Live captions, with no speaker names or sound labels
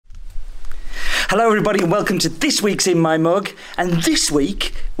Hello everybody and welcome to this week's In My Mug, and this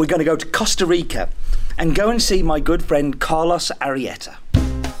week we're going to go to Costa Rica and go and see my good friend Carlos Arrieta.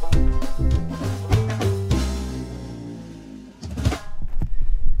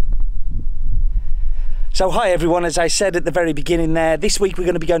 So hi everyone, as I said at the very beginning there, this week we're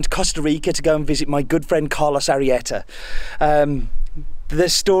going to be going to Costa Rica to go and visit my good friend Carlos Arrieta. The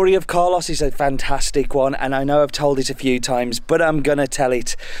story of Carlos is a fantastic one, and I know I've told it a few times, but I'm going to tell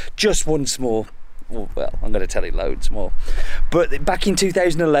it just once more. Well, I'm going to tell it loads more. But back in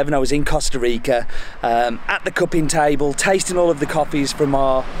 2011, I was in Costa Rica at the cupping table, tasting all of the coffees from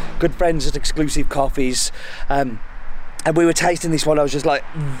our good friends at Exclusive Coffees. And we were tasting this one. I was just like,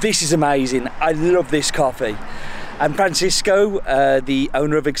 this is amazing. I love this coffee. And Francisco, the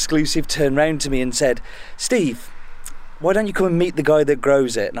owner of Exclusive, turned round to me and said, Steve, why don't you come and meet the guy that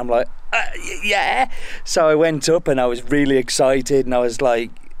grows it? And I'm like, yeah. So I went up and I was really excited, and I was like,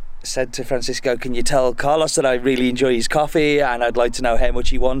 said to Francisco, can you tell Carlos that I really enjoy his coffee and I'd like to know how much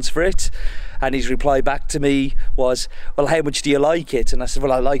he wants for it? And his reply back to me was, well, how much do you like it? And I said,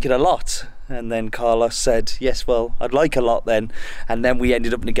 well, I like it a lot. And then Carlos said, yes, well, I'd like a lot then. And then we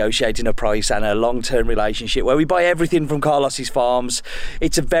ended up negotiating a price and a long-term relationship where we buy everything from Carlos's farms.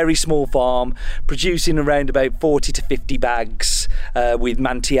 It's a very small farm, producing around about 40 to 50 bags with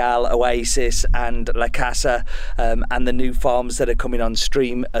Mantial, Oasis and La Casa, and the new farms that are coming on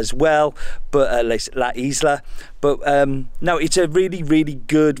stream as well, but La Isla. But no, it's a really, really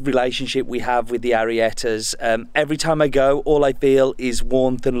good relationship we have with the Arrietas. Every time I go, all I feel is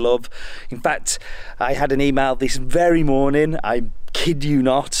warmth and love. In fact, I had an email this very morning, I kid you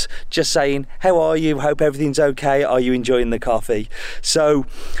not, just saying, how are you? Hope everything's okay. Are you enjoying the coffee? So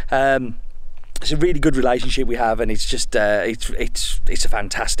it's a really good relationship we have, and it's just it's a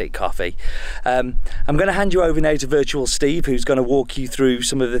fantastic coffee. I'm going to hand you over now to Virtual Steve, who's going to walk you through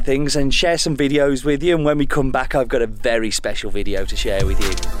some of the things and share some videos with you, and when we come back I've got a very special video to share with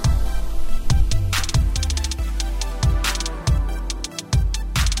you.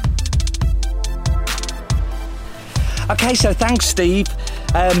 Okay, so thanks Steve.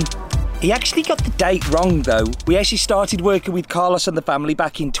 He actually got the date wrong though. We actually started working with Carlos and the family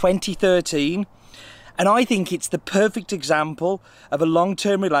back in 2013, and I think it's the perfect example of a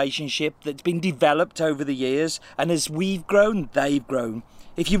long-term relationship that's been developed over the years, and as we've grown, they've grown.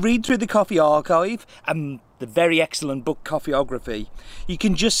 If you read through the Coffee Archive and the very excellent book Coffeeography, you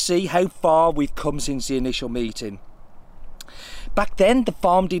can just see how far we've come since the initial meeting. Back then, the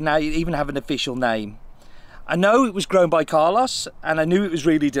farm didn't even have an official name. I know it was grown by Carlos and I knew it was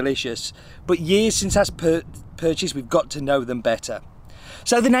really delicious, but years since that's purchase, we've got to know them better.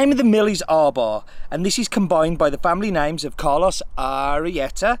 So the name of the mill is Arbar, and this is combined by the family names of Carlos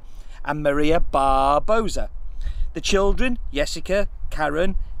Arrieta and Maria Barbosa. The children, Jessica,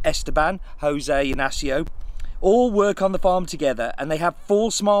 Karen, Esteban, Jose Ignacio, all work on the farm together, and they have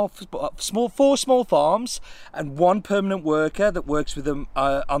four small farms and one permanent worker that works with them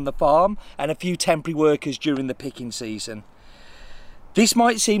on the farm, and a few temporary workers during the picking season. This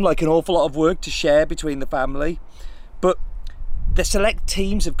might seem like an awful lot of work to share between the family, but the select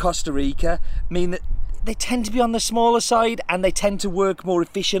teams of Costa Rica mean that they tend to be on the smaller side, and they tend to work more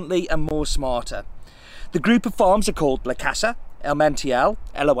efficiently and more smarter. The group of farms are called La Casa, El Mantial,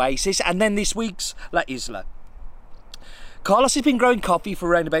 El Oasis, and then this week's La Isla. Carlos has been growing coffee for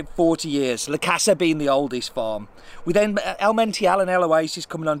around about 40 years, La Casa being the oldest farm, with El Mantial and El Oasis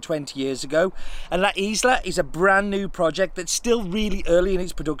coming on 20 years ago, and La Isla is a brand new project that's still really early in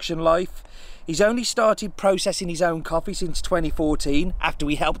its production life. He's only started processing his own coffee since 2014 after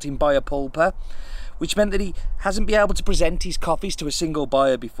we helped him buy a pulper, which meant that he hasn't been able to present his coffees to a single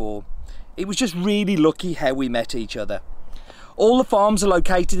buyer before. It was just really lucky how we met each other. All the farms are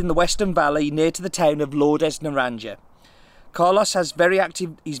located in the Western Valley near to the town of Lourdes Naranja. Carlos he's very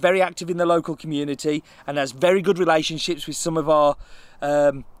active in the local community and has very good relationships with some of our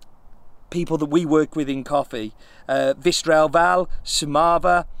people that we work with in coffee. Vistral Val,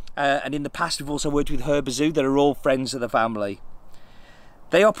 Sumava, and in the past we've also worked with Herbazoo, that are all friends of the family.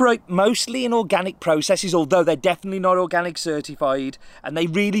 They operate mostly in organic processes, although they're definitely not organic certified, and they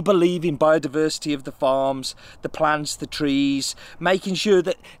really believe in biodiversity of the farms, the plants, the trees, making sure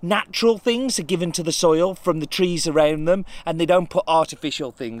that natural things are given to the soil from the trees around them, and they don't put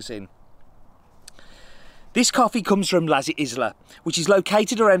artificial things in. This coffee comes from La Isla, which is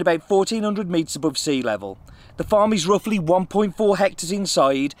located around about 1,400 metres above sea level. The farm is roughly 1.4 hectares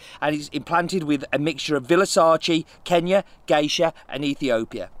inside and is implanted with a mixture of Villasarchi, Kenya, Geisha and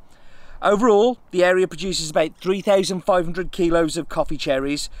Ethiopia. Overall, the area produces about 3,500 kilos of coffee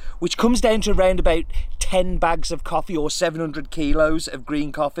cherries, which comes down to around about 10 bags of coffee or 700 kilos of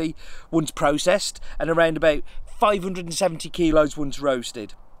green coffee once processed, and around about 570 kilos once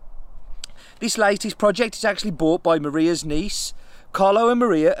roasted. This latest project is actually bought by Maria's niece. Carlo and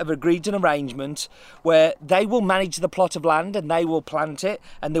Maria have agreed an arrangement where they will manage the plot of land and they will plant it,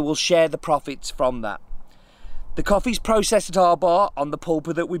 and they will share the profits from that. The coffee's processed at our bar on the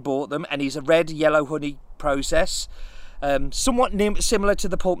pulper that we bought them, and is a red yellow honey process, somewhat similar to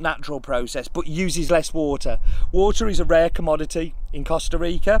the pulp natural process, but uses less water. Water is a rare commodity in Costa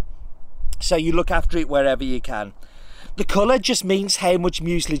Rica, so you look after it wherever you can. The colour just means how much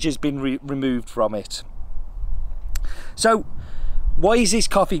mucilage has been removed from it. So why is this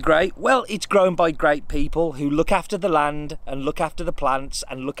coffee great? Well, it's grown by great people who look after the land and look after the plants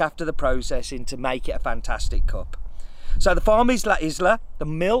and look after the processing to make it a fantastic cup. So the farm is La Isla, the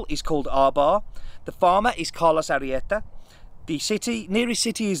mill is called Our Bar, the farmer is Carlos Arrieta, the nearest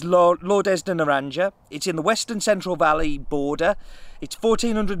city is Lourdes de Naranja. It's in the Western Central Valley border. It's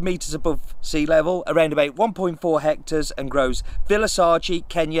 1,400 metres above sea level, around about 1.4 hectares, and grows Villasachi,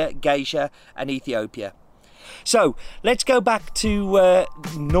 Kenya, Geisha and Ethiopia. So let's go back to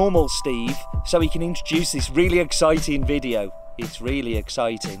normal Steve so he can introduce this really exciting video. It's really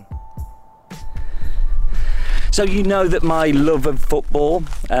exciting. So you know that my love of football,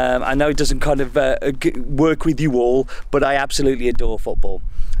 I know it doesn't kind of work with you all, but I absolutely adore football.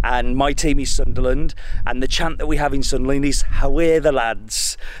 And my team is Sunderland, and the chant that we have in Sunderland is "Away the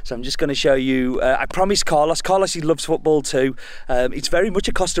lads." So I'm just going to show you, I promised Carlos, he loves football too. It's very much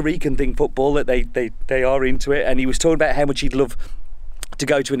a Costa Rican thing, football, that they are into it, and he was talking about how much he'd love to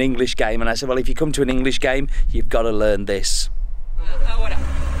go to an English game, and I said, well, if you come to an English game, you've got to learn this.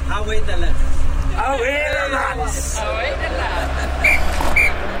 Away the lads. Away the lads!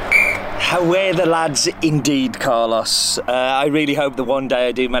 Away the lads indeed, Carlos. I really hope that one day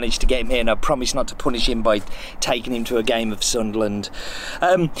I do manage to get him here, and I promise not to punish him by taking him to a game of Sunderland.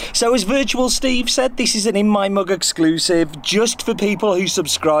 So as Virtual Steve said, this is an In My Mug exclusive just for people who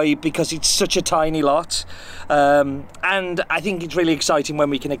subscribe, because it's such a tiny lot. And I think it's really exciting when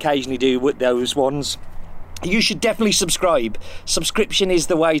we can occasionally do those ones. You should definitely subscribe. Subscription is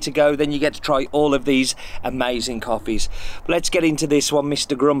the way to go, then you get to try all of these amazing coffees. But let's get into this one,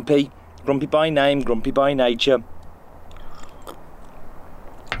 Mr. Grumpy. Grumpy by name, grumpy by nature.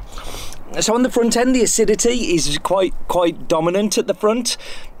 So on the front end, the acidity is quite dominant at the front,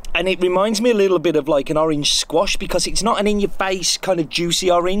 and it reminds me a little bit of like an orange squash, because it's not an in-your-face kind of juicy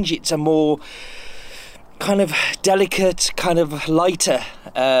orange, it's a more kind of delicate, kind of lighter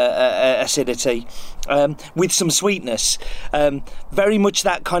acidity, with some sweetness. Very much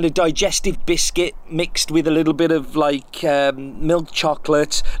that kind of digestive biscuit mixed with a little bit of like milk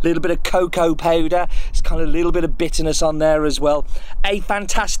chocolate, a little bit of cocoa powder. It's kind of a little bit of bitterness on there as well. A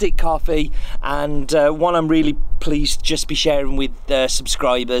fantastic coffee, and one I'm really pleased to just be sharing with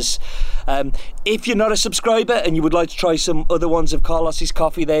subscribers. If you're not a subscriber and you would like to try some other ones of Carlos's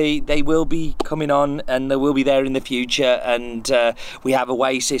coffee, they will be coming on, and they will be there in the future, and we have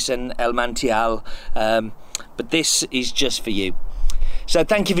Oasis and El Mantial, but this is just for you. So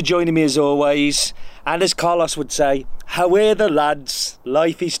thank you for joining me as always, and as Carlos would say, away the lads,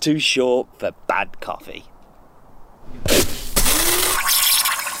 life is too short for bad coffee.